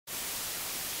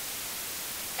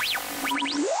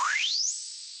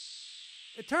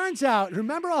turns out,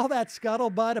 remember all that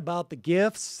scuttlebutt about the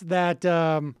gifts that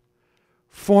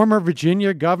former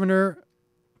Virginia Governor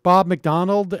Bob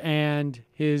McDonnell and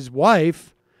his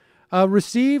wife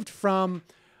received from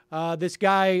this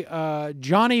guy,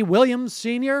 Johnny Williams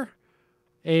Sr.,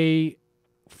 a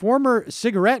former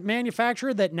cigarette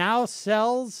manufacturer that now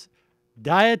sells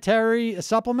dietary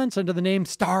supplements under the name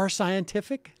Star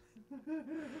Scientific?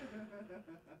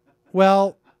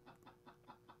 Well,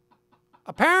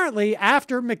 apparently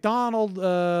after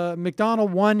McDonnell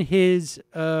won his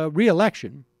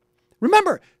re-election,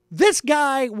 remember, this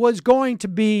guy was going to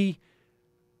be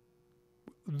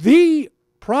the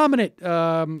prominent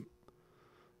candidate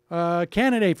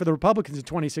for the Republicans in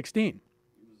 2016.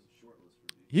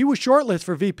 He was shortlisted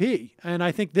for VP, and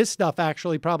I think this stuff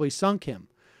actually probably sunk him.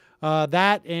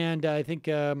 That, and I think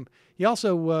he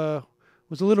also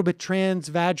was a little bit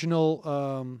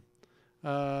transvaginal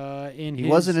in his... He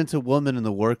wasn't into women in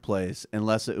the workplace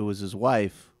unless it was his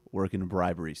wife working a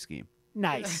bribery scheme.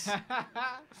 Nice.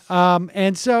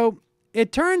 And so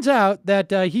it turns out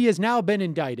that he has now been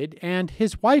indicted, and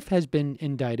his wife has been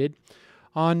indicted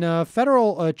on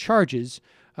federal charges,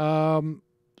 some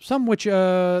which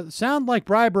sound like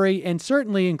bribery and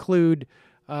certainly include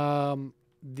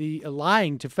the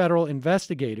lying to federal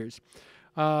investigators.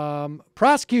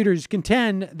 Prosecutors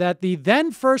contend that the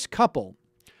then first couple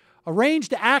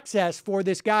arranged access for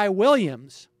this guy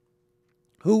Williams,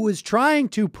 who was trying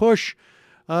to push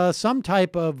some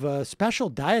type of special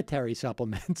dietary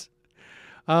supplements.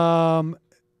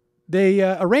 They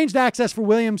arranged access for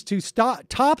Williams to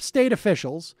top state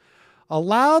officials,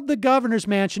 allowed the governor's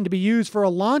mansion to be used for a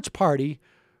launch party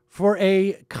for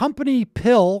a company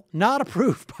pill not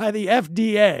approved by the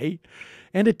FDA,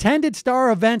 and attended Star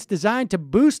events designed to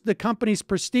boost the company's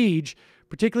prestige,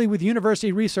 particularly with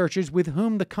university researchers with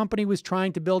whom the company was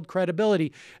trying to build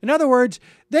credibility. In other words,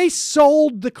 they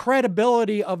sold the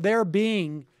credibility of their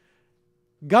being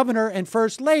governor and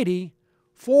first lady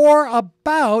for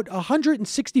about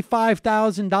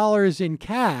 $165,000 in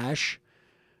cash,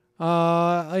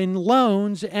 in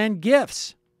loans and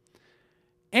gifts.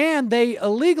 And they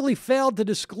illegally failed to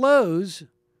disclose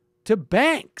to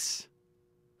banks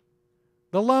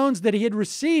the loans that he had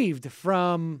received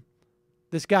from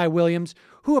this guy Williams,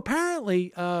 who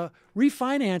apparently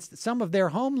refinanced some of their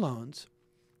home loans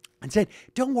and said,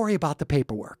 don't worry about the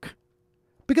paperwork.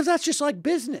 Because that's just like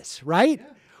business, right? Yeah.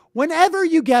 Whenever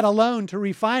you get a loan to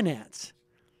refinance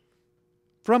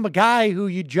from a guy who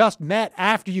you just met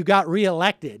after you got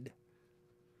reelected,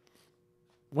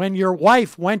 when your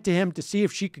wife went to him to see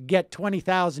if she could get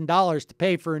 $20,000 to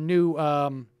pay for a new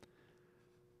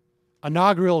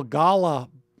inaugural gala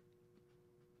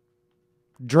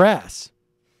dress,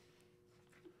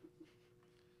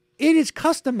 it is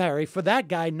customary for that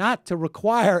guy not to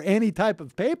require any type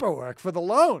of paperwork for the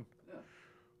loan. Yeah.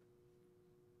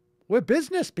 We're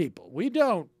business people. We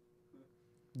don't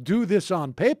do this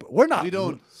on paper. We're not. We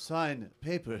don't sign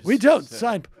papers. We don't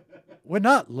sign. We're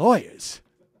not lawyers.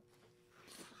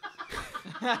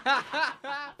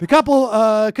 The couple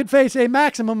could face a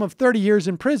maximum of 30 years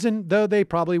in prison, though they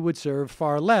probably would serve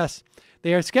far less.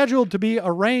 They are scheduled to be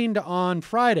arraigned on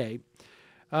Friday.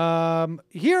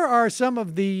 Here are some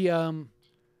of the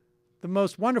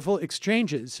most wonderful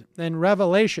exchanges and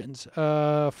revelations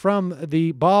from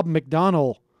the Bob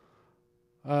McDonnell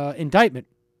indictment.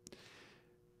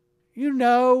 You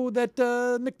know that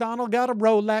McDonnell got a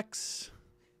Rolex.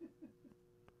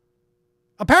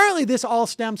 Apparently, this all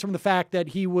stems from the fact that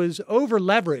he was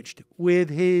over-leveraged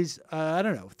with his,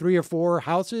 3 or 4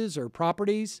 houses or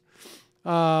properties.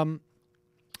 And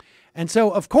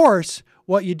so, of course,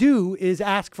 what you do is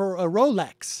ask for a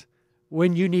Rolex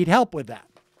when you need help with that.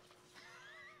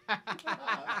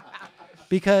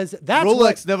 Because that's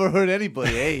Rolex never hurt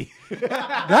anybody, eh?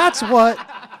 That's what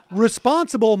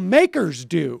responsible makers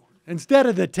do instead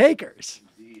of the takers.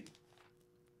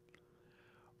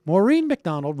 Maureen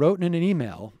McDonnell wrote in an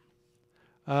email,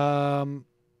 I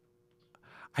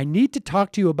need to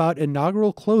talk to you about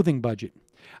inaugural clothing budget.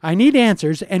 I need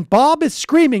answers, and Bob is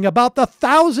screaming about the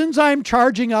thousands I'm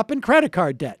charging up in credit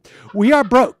card debt. We are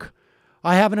broke.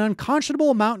 I have an unconscionable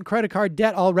amount in credit card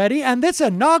debt already, and this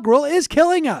inaugural is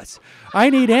killing us. I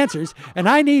need answers, and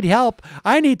I need help.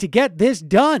 I need to get this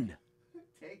done.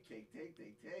 Take.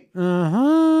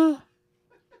 Uh-huh.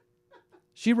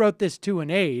 She wrote this to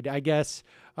an aide, I guess,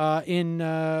 in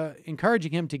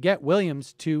encouraging him to get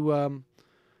Williams to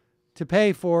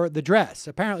pay for the dress.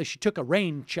 Apparently, she took a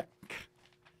rain check.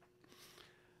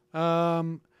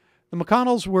 The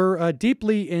McConnells were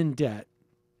deeply in debt.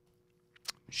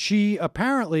 She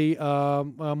apparently,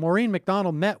 Maureen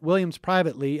McDonnell met Williams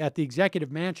privately at the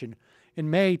executive mansion in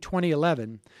May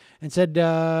 2011 and said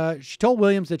she told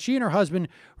Williams that she and her husband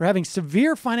were having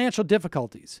severe financial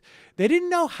difficulties. They didn't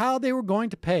know how they were going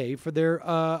to pay for their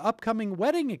upcoming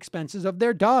wedding expenses of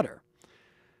their daughter.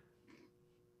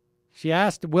 She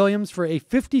asked Williams for a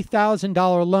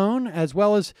 $50,000 loan as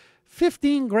well as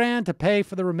 $15,000 to pay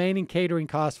for the remaining catering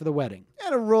costs for the wedding.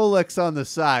 And a Rolex on the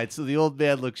side so the old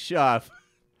man looks sharp.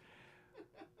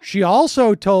 She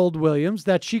also told Williams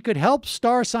that she could help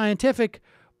Star Scientific,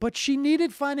 but she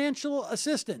needed financial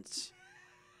assistance.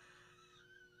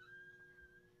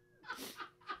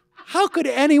 How could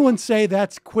anyone say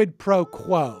that's quid pro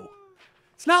quo?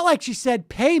 It's not like she said,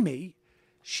 pay me.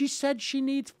 She said she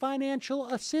needs financial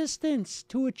assistance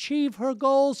to achieve her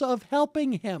goals of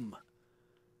helping him.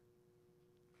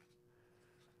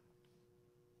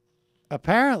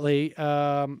 Apparently,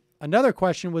 another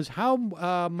question was how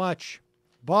much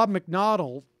Bob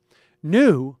McDonnell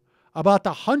knew about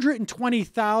the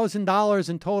 $120,000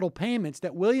 in total payments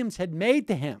that Williams had made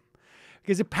to him.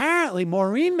 Because apparently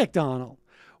Maureen McDonnell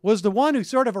was the one who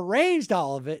sort of arranged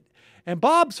all of it. And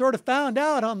Bob sort of found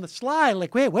out on the slide,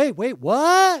 like, wait,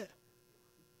 what?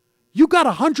 You got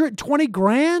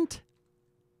 $120,000?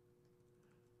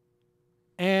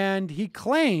 And he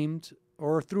claimed,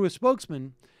 or through a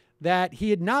spokesman, that he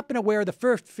had not been aware of the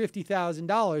first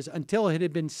 $50,000 until it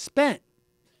had been spent.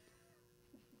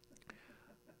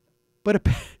 But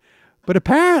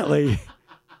apparently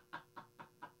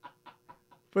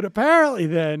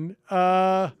then,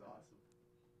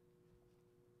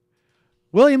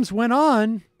 Williams went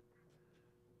on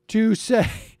to say,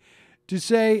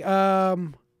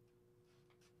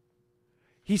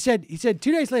 he said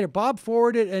 2 days later, Bob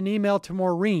forwarded an email to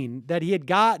Maureen that he had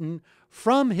gotten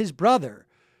from his brother,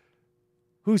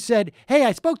 who said, hey,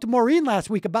 I spoke to Maureen last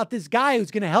week about this guy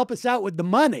who's going to help us out with the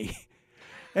money.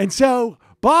 And so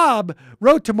Bob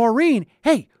wrote to Maureen,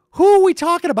 hey, who are we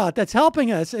talking about that's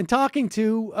helping us and talking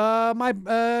to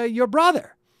your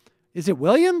brother? Is it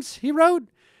Williams? He wrote.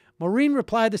 Maureen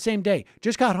replied the same day,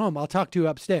 just got home. I'll talk to you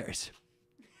upstairs.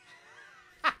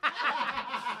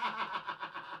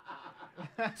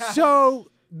 So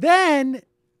then,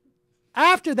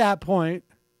 after that point,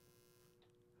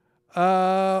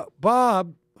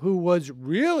 Bob,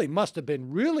 who must have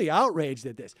been really outraged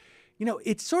at this. You know,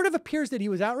 it sort of appears that he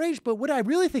was outraged, but what I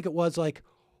really think it was like,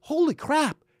 holy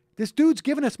crap, this dude's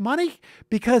giving us money?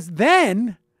 Because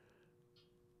then,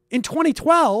 in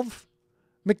 2012,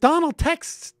 McDonnell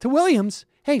texts to Williams,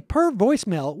 hey, per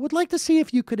voicemail, would like to see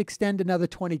if you could extend another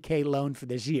 $20,000 loan for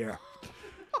this year.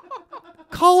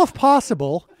 Call if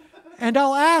possible, and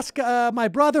I'll ask my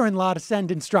brother-in-law to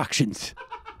send instructions.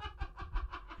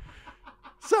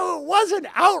 So it wasn't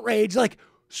outrage like,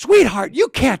 sweetheart, you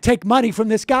can't take money from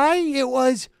this guy. It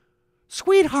was,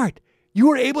 sweetheart, you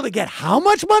were able to get how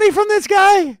much money from this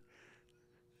guy? I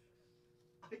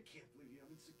can't believe you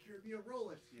haven't secured me a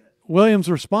Rolex yet. Williams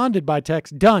responded by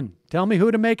text, done. Tell me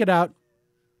who to make it out.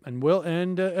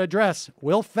 And address,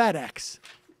 will FedEx.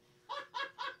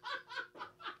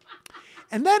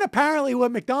 And then apparently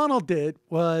what McDonnell did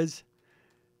was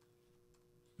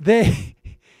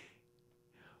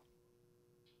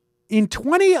in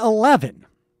 2011,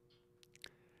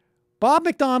 Bob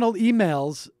McDonnell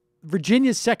emails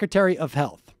Virginia's Secretary of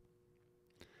Health.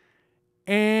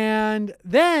 And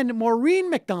then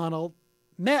Maureen McDonnell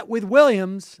met with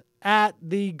Williams at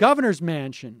the governor's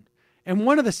mansion and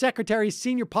one of the secretary's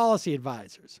senior policy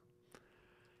advisors.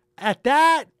 At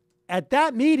that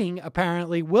meeting,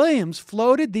 apparently, Williams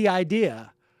floated the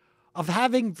idea of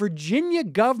having Virginia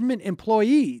government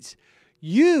employees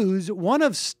use one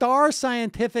of Star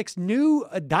Scientific's new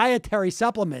dietary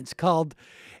supplements called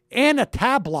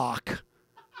Anatablock.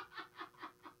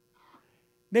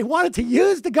 They wanted to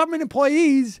use the government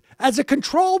employees as a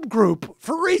control group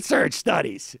for research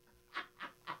studies.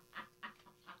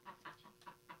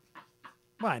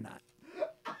 Why not?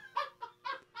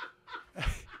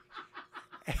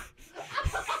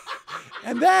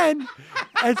 And then,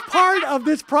 as part of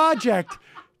this project,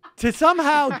 to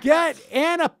somehow get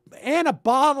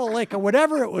anabolic or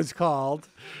whatever it was called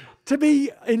to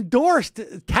be endorsed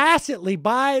tacitly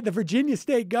by the Virginia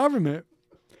state government,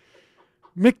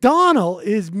 McDonnell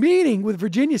is meeting with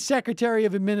Virginia's Secretary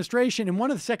of Administration and one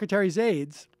of the secretary's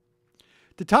aides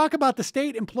to talk about the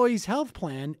state employees' health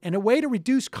plan and a way to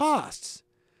reduce costs.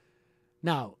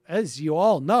 Now, as you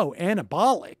all know,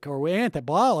 antabolic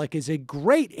is a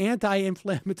great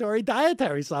anti-inflammatory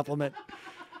dietary supplement.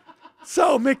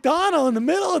 So McDonnell, in the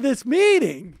middle of this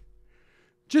meeting,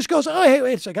 just goes, oh, hey,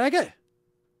 wait a second.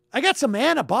 I got some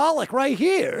anabolic right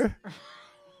here.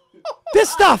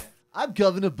 This stuff I'm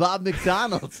Governor Bob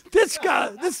McDonald. This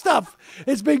stuff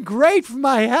has been great for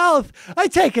my health. I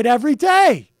take it every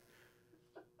day.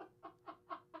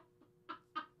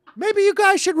 Maybe you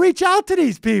guys should reach out to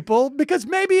these people because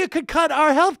maybe it could cut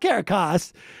our healthcare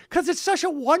costs because it's such a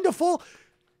wonderful,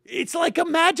 it's like a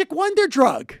magic wonder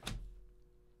drug.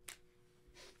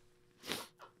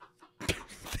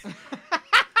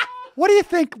 What do you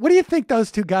think? What do you think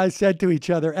those two guys said to each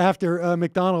other after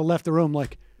McDonnell left the room?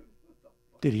 Like,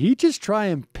 did he just try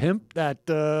and pimp that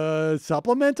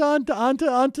supplement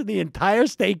onto the entire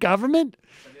state government?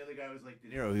 And the other guy was like De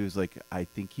Niro. He was like, I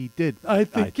think he did. I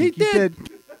think he did.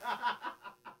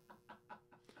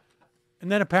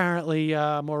 And then apparently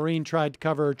Maureen tried to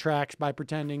cover her tracks by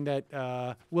pretending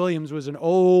that Williams was an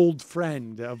old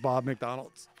friend of Bob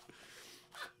McDonnell's.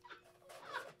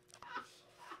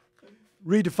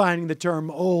 Redefining the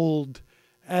term old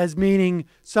as meaning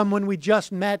someone we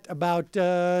just met about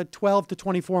 12 to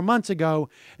 24 months ago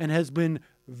and has been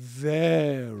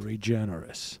very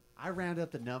generous. I round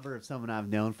up the number of someone I've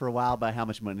known for a while by how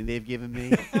much money they've given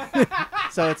me.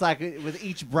 So it's like with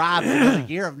each bribe for a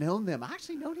year I've known them. I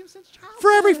actually known him since childhood.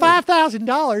 For every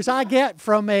 $5,000 I get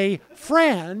from a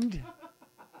friend,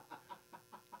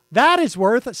 that is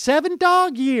worth 7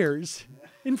 dog years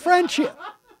in friendship.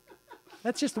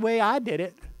 That's just the way I did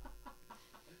it.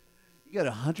 You got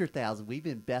 100,000. We've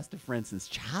been best of friends since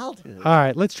childhood. All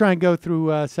right, let's try and go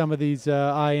through some of these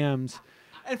IMs.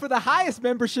 And for the highest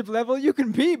membership level, you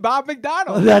can be Bob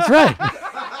McDonnell. That's right.